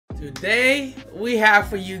Today we have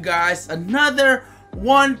for you guys another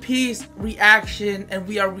One Piece reaction, and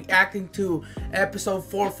we are reacting to episode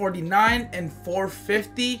 449 and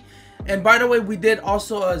 450. And by the way, we did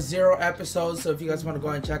also a 0 episode, so if you guys want to go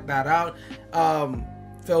and check that out,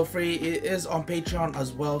 feel free. It is on Patreon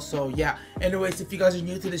as well. So yeah, anyways, if you guys are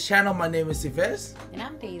new to this channel, my name is 𝐬𝐤𝐥𝐥𝐥 and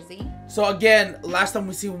I'm Daisy. So again, last time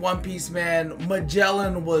we see One Piece, man,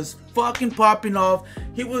 Magellan was fucking popping off.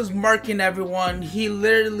 He was murking everyone. He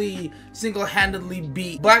literally single-handedly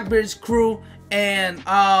beat Blackbeard's crew, and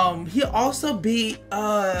he also beat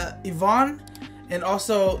Yvonne, and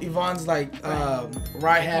also Yvonne's like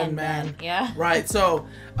right hand man. Yeah. Right. So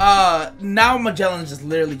now Magellan's just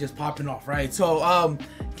literally just popping off, right? So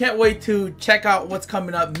can't wait to check out what's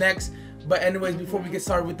coming up next. But anyways, before we get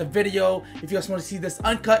started with the video, if you guys want to see this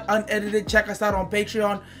uncut, unedited, check us out on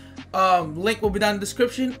Patreon. Link will be down in the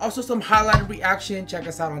description. Also some highlighted reaction. Check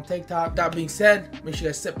us out on TikTok. That being said, make sure you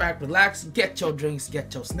guys sit back, relax, get your drinks,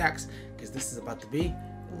 get your snacks, because this is about to be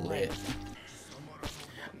lit.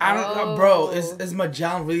 I don't know, bro. Is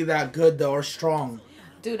Magellan really that good though, or strong?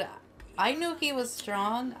 Dude, I knew he was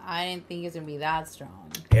strong. I didn't think he was gonna be that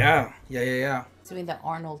strong. Yeah. It's doing the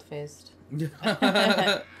Arnold fist.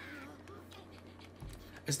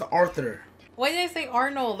 It's the Arthur. Why did I say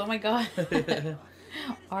Arnold? Oh my god.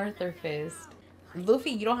 Arthur fist.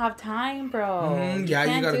 Luffy, you don't have time, bro. Yeah,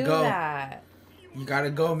 you gotta go. That. You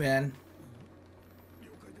gotta go, man.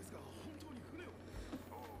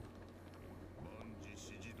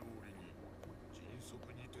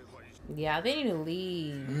 Yeah, they need to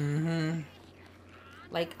leave.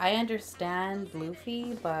 Like, I understand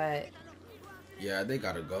Luffy, but yeah, they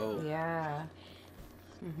gotta go. yeah.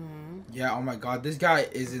 Yeah, oh my god, this guy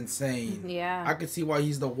is insane. Yeah. I can see why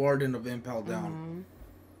he's the warden of Impel Down.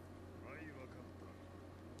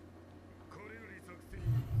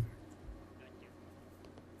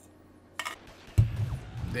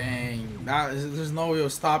 Dang, there's no way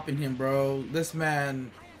of stopping him, bro. This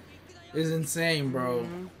man is insane, bro.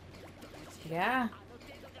 Yeah.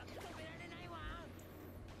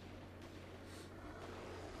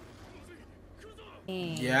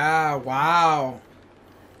 Yeah, wow.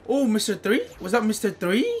 Oh, Mr. 3? Was that Mr.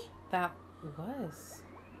 3? That was.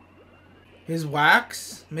 His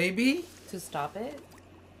wax, maybe? To stop it?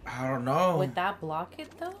 I don't know. Would that block it,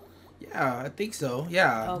 though? Yeah, I think so.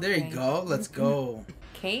 Yeah, okay. There you go. Let's go.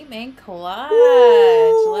 𝐬𝐤𝐚𝐥 clutch.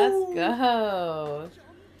 Let's go.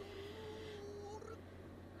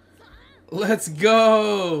 Let's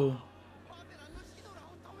go.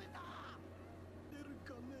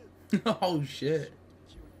 Oh, shit.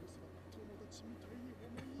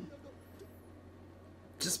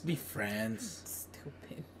 Just be friends.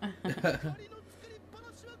 Stupid.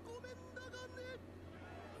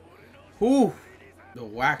 Ooh, the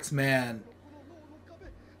wax man.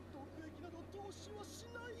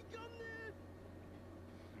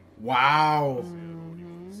 Wow.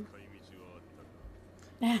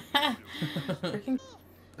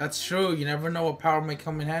 That's true. You never know what power may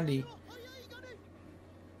come in handy.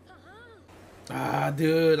 Ah,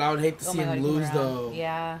 dude, I would hate to see him lose though.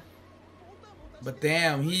 Yeah. But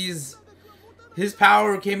damn, his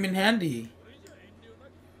power came in handy.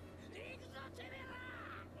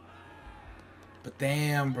 But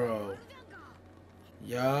damn, bro.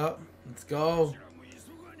 Yup. Let's go.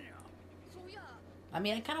 I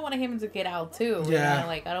mean, I kind of wanted him to get out too. Yeah. You know?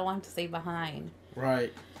 Like, I don't want him to stay behind.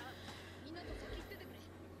 Right.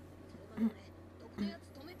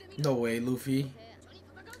 No way, Luffy.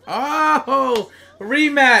 Oh,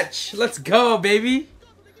 rematch. Let's go, baby.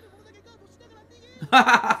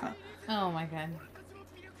 Oh my god.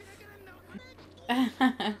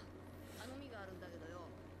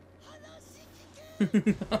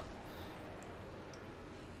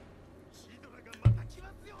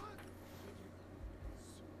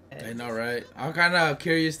 I know, right? I'm kind of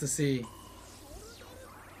curious to see.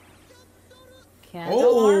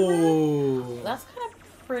 Oh, that's kind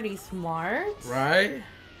of pretty smart, right?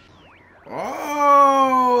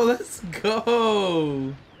 Oh, let's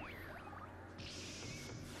go.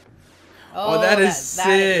 Oh, that is sick.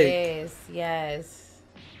 That is, yes.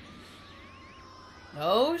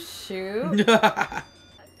 Oh, shoot.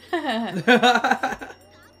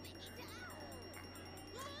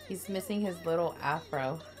 He's missing his little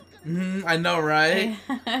afro. I know, right?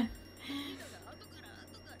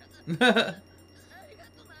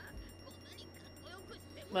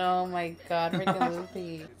 Oh my god, freaking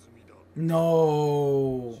Luffy.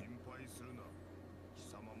 No.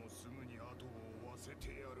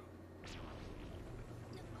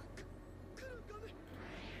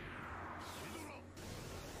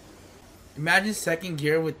 Imagine second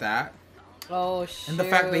gear with that. Oh, shoot. And the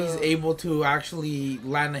fact that he's able to actually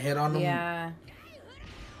land a hit on him. Yeah.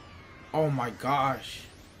 Oh my gosh.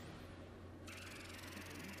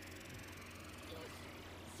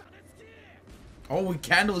 Oh, we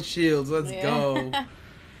candle shields. Let's go.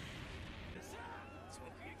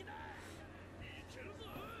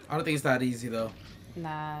 I don't think it's that easy though.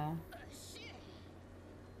 Nah.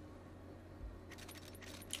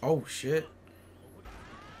 Oh shit.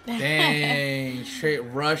 Dang, straight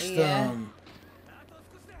rushed them.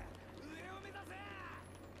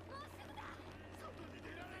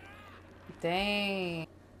 Dang.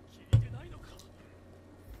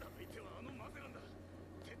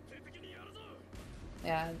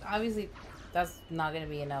 Yeah, obviously that's not gonna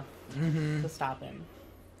be enough to stop him.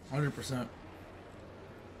 100%.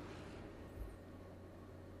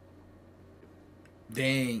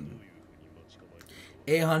 Dang.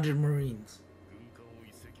 800 Marines.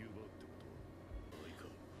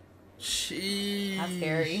 Jeez. That's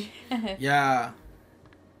scary. Yeah.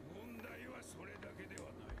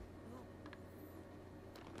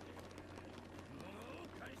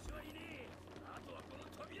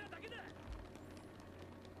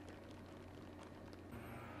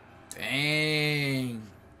 Dang.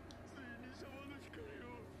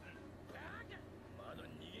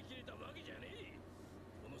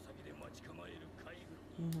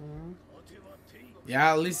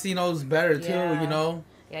 Yeah, at least he knows better too, you know?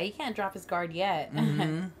 Yeah, he can't drop his guard yet.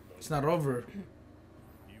 It's not over.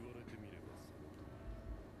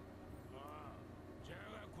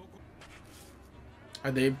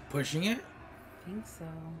 Are they pushing it? I think so.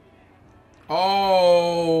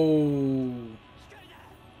 Oh.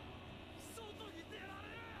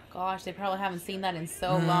 Gosh, they probably haven't seen that in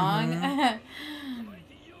so long.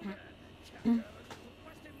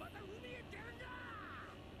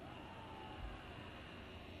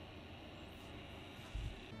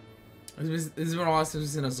 This has been a while since we've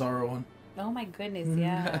seen a Zara one. Oh my goodness,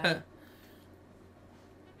 yeah.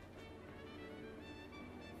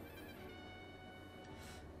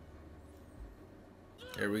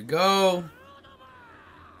 There we go.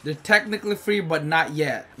 They're technically free, but not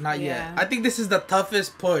yet. Not yet. I think this is the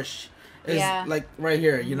toughest push. Is like right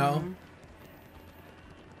here, you know?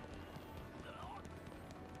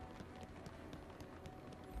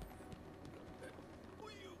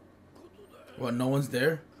 What, no one's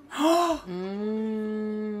there?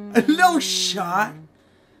 No shot.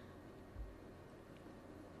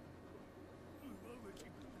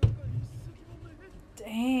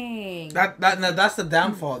 Dang. That's the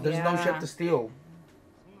downfall. There's no ship to steal.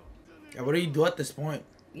 Yeah, what do you do at this point?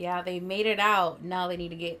 Yeah, they made it out. Now they need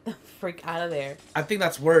to get the freak out of there. I think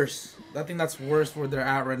that's worse. I think that's worse where they're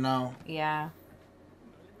at right now. Yeah.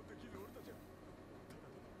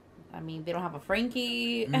 I mean, they don't have a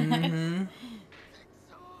Frankie.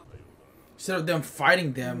 Instead of them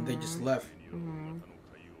fighting them, they just left.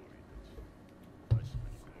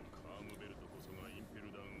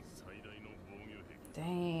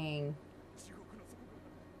 Dang.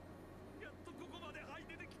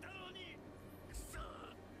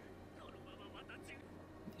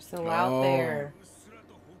 They're still out there.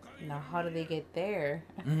 Now, how do they get there?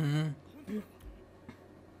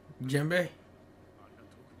 Jinbei?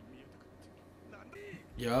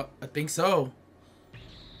 Yup, I think so.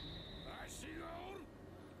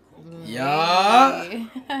 Yeah.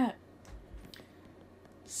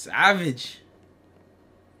 Savage.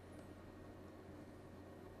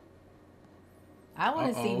 I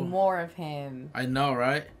want to see more of him. I know,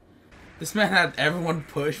 right? This man had everyone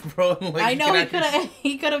push, bro. Like, I know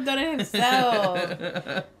he could have done it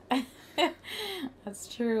himself.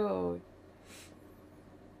 That's true.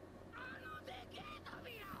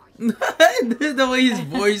 The way his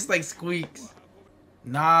voice like squeaks.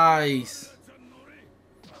 Nice.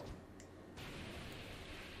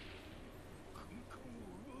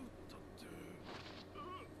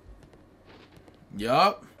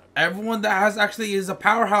 Yup. Everyone that has actually is a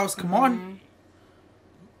powerhouse. Come on.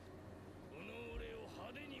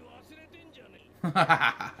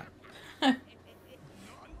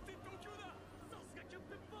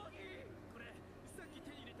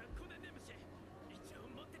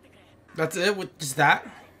 That's it with just that.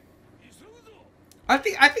 I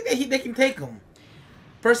think they can take them.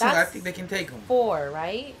 Personally, I think they can take them. 4,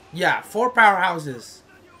 right? Yeah, 4 powerhouses.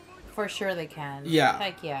 For sure they can. Yeah.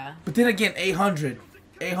 Heck yeah. But then again, 800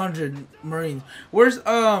 Marines. Where's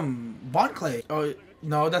Bon Clay? Oh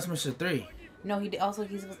no, that's Mr. 3. No, he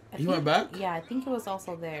went back? Yeah, I think it was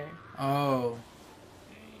also there. Oh.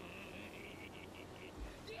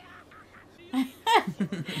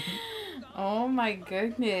 Oh my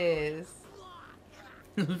goodness.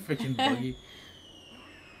 Freaking buggy.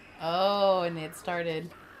 Oh, and it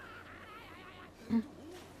started.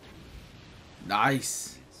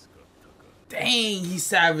 Nice. Dang, he's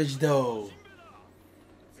savage though.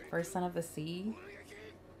 First son of the sea.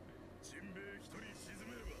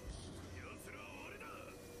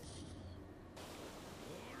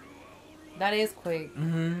 That is quick.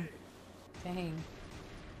 Mm-hmm. Dang.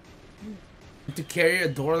 To carry a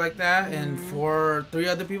door like that and for 3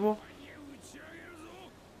 other people?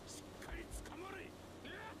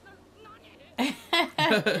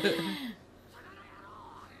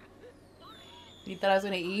 You thought I was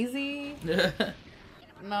gonna easy? No,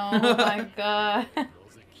 oh my god.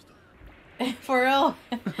 For real?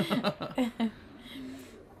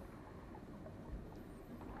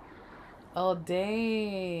 Oh,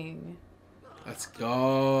 dang. Let's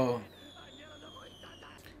go.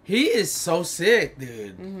 He is so sick,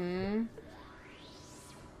 dude. Mm-hmm.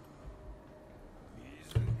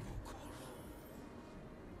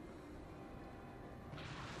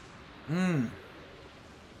 Hmm.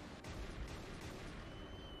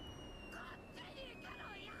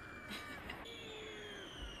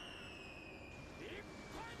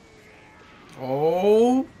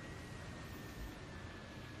 Oh.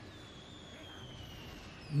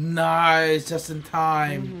 Nice, just in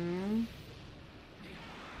time.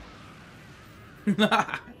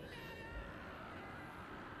 Mm-hmm.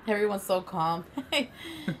 Everyone's so calm.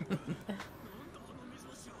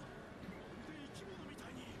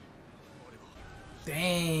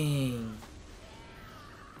 Dang.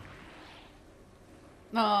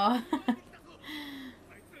 Aw.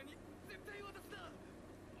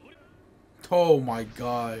 Oh my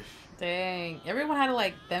gosh. Dang. Everyone had to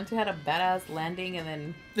like, them two had a badass landing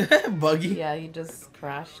and then, Buggy. yeah, he just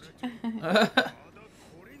crashed.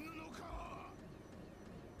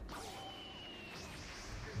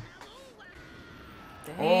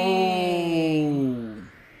 Dang.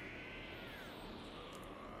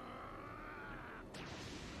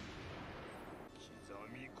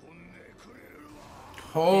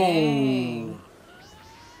 Oh. Dang.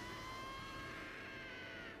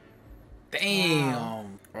 Damn. Wow.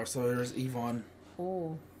 Oh, so there's Yvonne.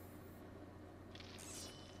 Ooh.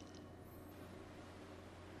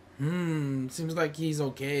 Seems like he's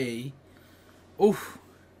okay. Oof.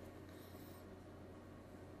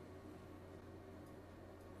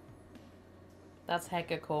 That's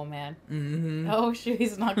hecka cool, man. Mm-hmm. Oh shoot,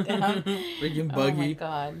 he's knocked down. Freaking Oh my Buggy.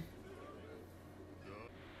 god.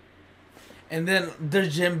 And then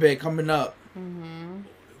there's Jinbei coming up. Mm-hmm.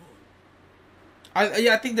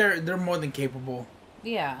 I think they're more than capable.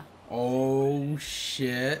 Yeah. Oh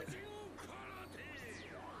shit.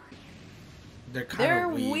 They're kind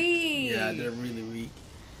of weak. Yeah, they're really weak.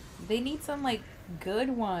 They need some like good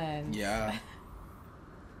ones. Yeah.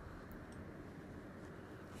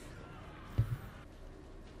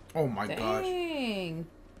 Oh my gosh. Dang.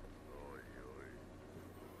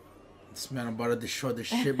 This man about to destroy the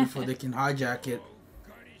ship before they can hijack it.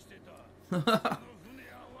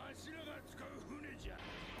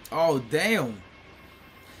 Oh damn.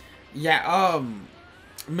 Yeah,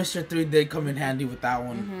 Mr. 3 did come in handy with that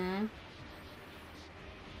one.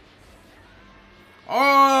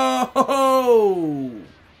 Oh!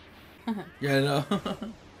 Yeah, no.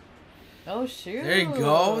 Oh shoot. There you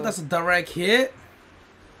go. That's a direct hit.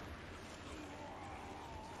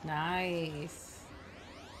 Nice.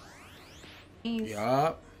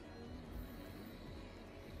 Yup.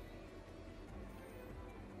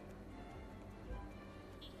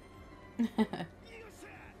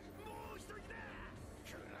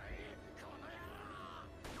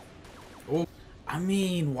 Oh, I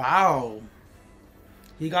mean, wow.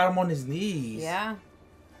 He got him on his knees. Yeah.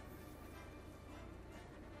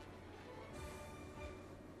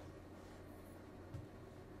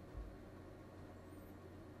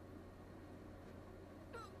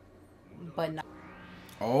 But not.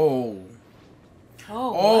 Oh.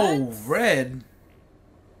 Oh, Oh, what? red.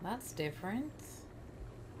 That's different.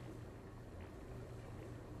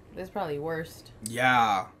 This is probably worst.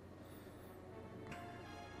 Yeah.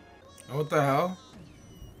 What the hell?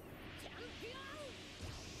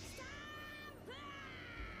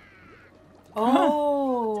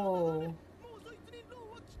 Oh.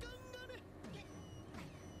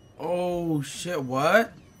 Oh shit,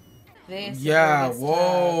 what? This Yeah, is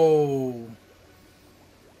whoa.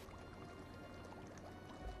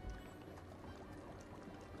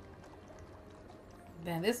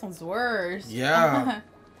 Man, this one's worse. Yeah.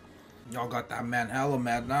 Y'all got that man hella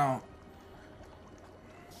mad now.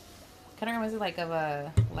 Kind of reminds me like of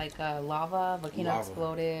a lava volcano Lava.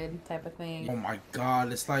 exploded type of thing. Oh my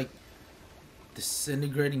god, it's like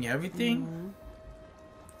disintegrating everything.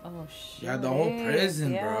 Oh shit. Yeah, the whole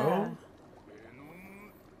prison, bro.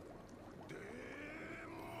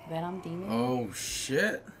 Venom demon. Oh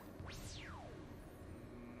shit.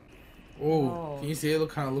 Oh, can you see it?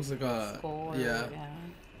 Kind of looks like a Skull, yeah.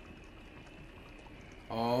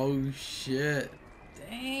 Oh shit.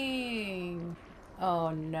 Dang.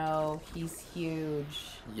 Oh no, he's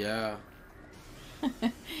huge. Yeah.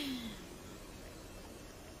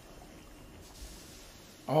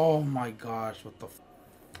 Oh my gosh, what the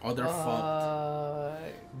oh, they're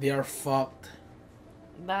fucked. They are fucked.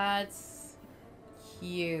 That's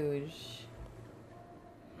huge.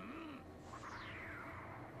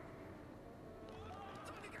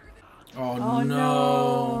 Oh, oh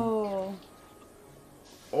no.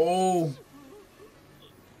 Oh.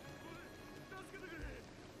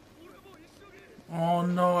 Oh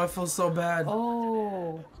no, I feel so bad.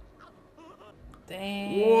 Oh.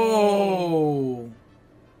 Dang. Whoa.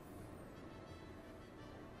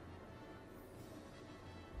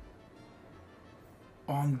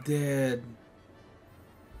 I'm dead.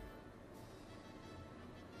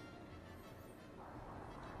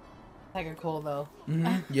 Tiger cool though.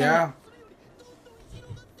 Yeah.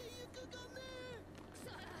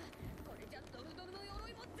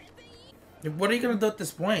 What are you gonna do at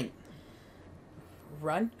this point?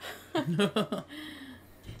 Run.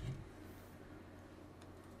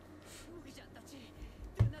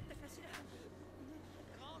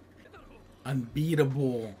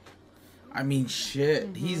 Unbeatable. I mean,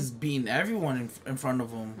 shit. He's beating everyone in front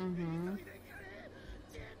of him.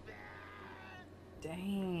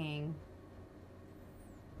 Dang.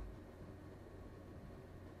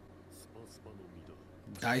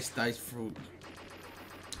 Dice fruit.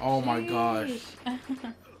 Oh my gosh.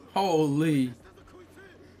 Holy.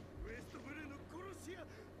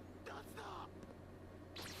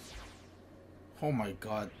 Oh my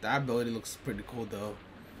god. That ability looks pretty cool though.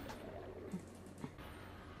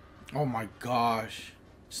 Oh my gosh.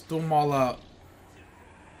 Stood them all up.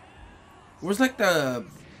 Where's like the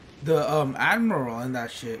admiral and that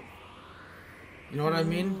shit? You know what I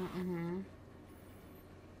mean?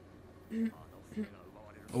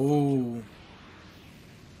 Oh.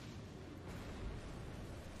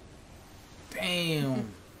 Damn.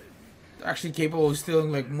 They're actually capable of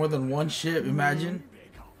stealing like more than one ship, imagine.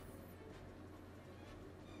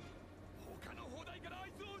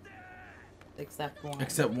 Except one.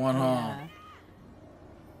 Except one, huh?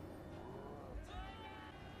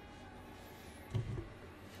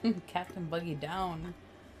 Yeah. Captain Buggy down.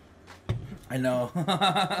 I know.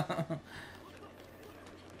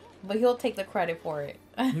 But he'll take the credit for it.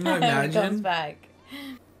 Can you imagine? He comes back.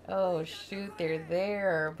 Oh shoot, they're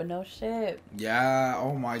there, but no ship. Yeah,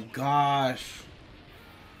 oh my gosh.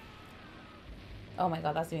 Oh my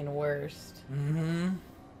god, that's even worse. Mm-hmm.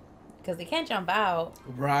 Because they can't jump out.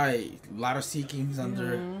 Right. A lot of sea kings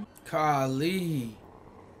under. Golly.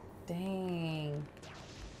 Dang.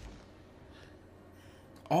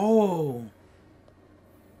 Oh.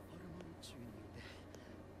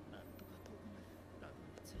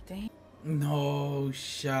 Dang. No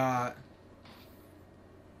shot.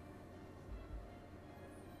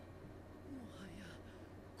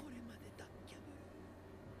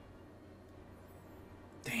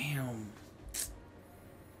 Damn.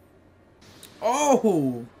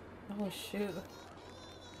 Oh. Oh shoot.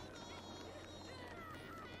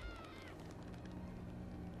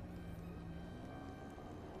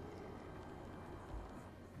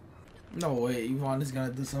 No way, Yvonne is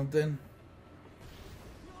gonna do something.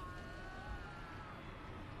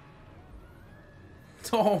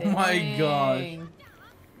 Oh Dang. my gosh.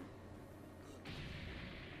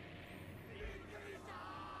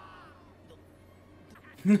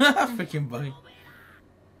 Freaking buddy.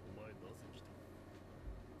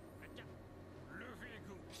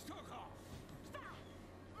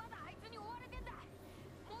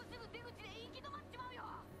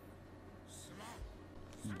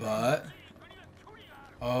 But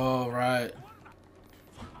oh right.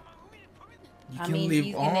 You I can mean, leave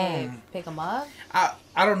he's on. gonna pick him up.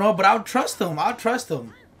 I don't know, but I'll trust him. I'll trust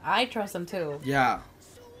him. I trust him too. Yeah.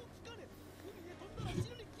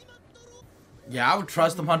 Yeah, I would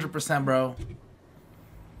trust him 100%, bro.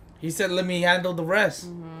 He said, "Let me handle the rest."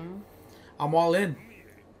 I'm all in.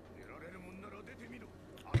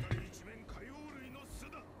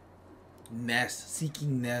 Nest,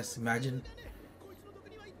 seeking Nest. Imagine.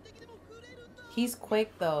 He's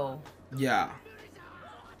quick though. Yeah.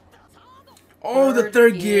 Oh, the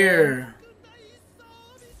third gear.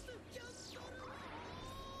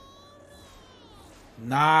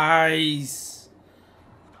 Nice.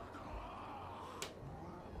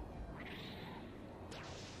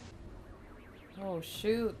 Oh Oh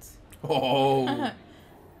shoot. Oh.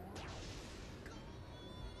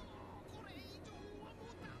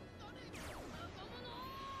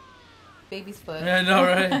 Baby's foot. Yeah, I know,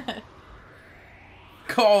 right?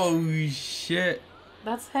 Oh shit.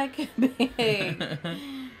 That's heckin' big.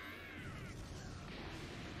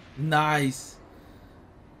 Nice.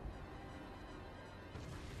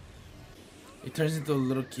 It turns into a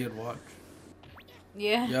little kid, watch.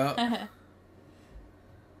 Yeah. Yup.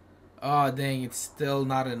 Oh dang, it's still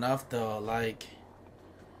not enough though, like.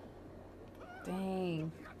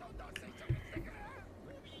 Dang.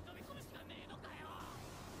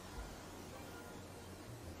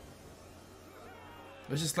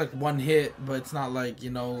 It's just like one hit, but it's not like, you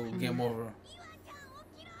know, game over.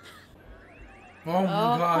 Oh my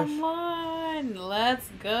gosh. Come on. Let's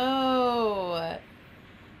go.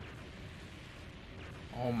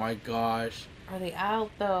 Oh my gosh. Are they out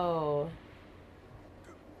though?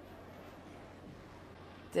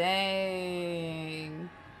 Dang.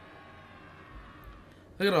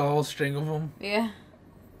 Look at a whole string of them. Yeah.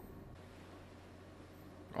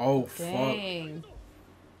 Oh, Dang. fuck.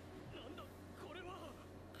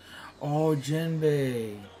 Oh,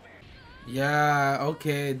 Jinbei. Yeah,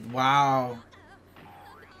 okay. Wow.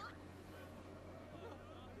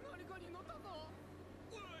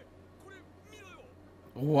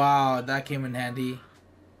 Wow, that came in handy.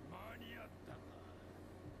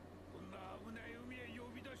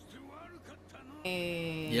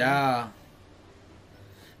 Dang. Yeah.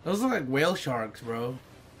 Those look like whale sharks, bro.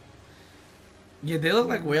 Yeah, they look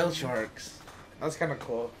like whale sharks. That's kind of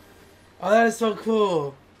cool. Oh, that is so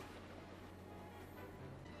cool.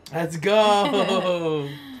 Let's go.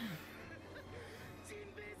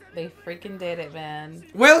 They freaking did it, man.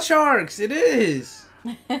 Whale sharks, it is.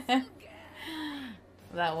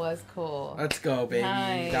 That was cool. Let's go, baby.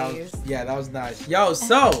 Nice. That was nice. Yo,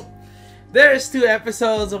 so there's 2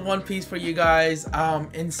 episodes of One Piece for you guys.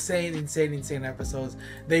 Insane episodes.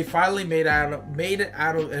 They finally made it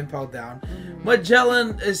out of Impel Down.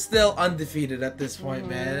 Magellan is still undefeated at this point,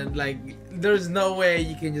 man. Like, there's no way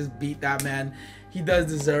you can just beat that man. He does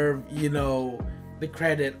deserve, you know, the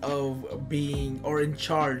credit of being or in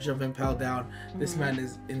charge of Impel Down. This man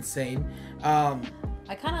is insane. I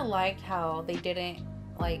kind of liked how they didn't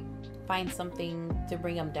like find something to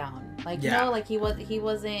bring him down. Like, you know, like he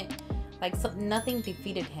wasn't like nothing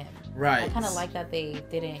defeated him. Right. I kind of like that they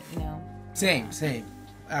didn't, you know. Same,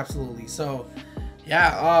 absolutely. So,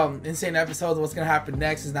 yeah, insane episodes. What's gonna happen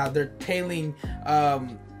next is now they're tailing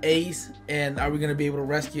Ace, and are we gonna be able to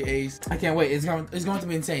rescue Ace? I can't wait. It's going to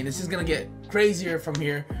be insane. It's just gonna get crazier from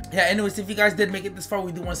here. Yeah, anyways, if you guys did make it this far,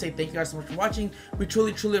 we do want to say thank you guys so much for watching. We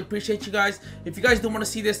truly appreciate you guys. If you guys do want to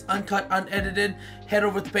see this uncut, unedited, head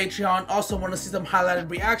over to Patreon. Also want to see some highlighted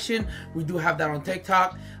reaction, we do have that on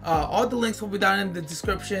TikTok. All the links will be down in the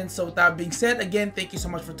description. So with that being said, again, thank you so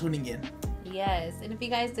much for tuning in. Yes, and if you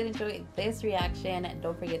guys did enjoy this reaction,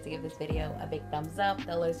 don't forget to give this video a big thumbs up.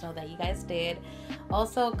 That'll let us know that you guys did.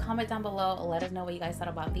 Also, comment down below, let us know what you guys thought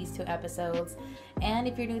about these 2 episodes. And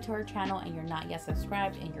if you're new to our channel and you're not yet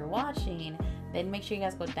subscribed and you're watching, then make sure you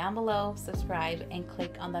guys go down below, subscribe, and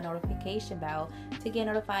click on the notification bell to get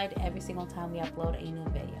notified every single time we upload a new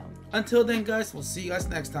video. Until then, guys, we'll see you guys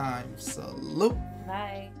next time. Salute.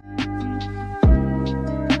 Bye.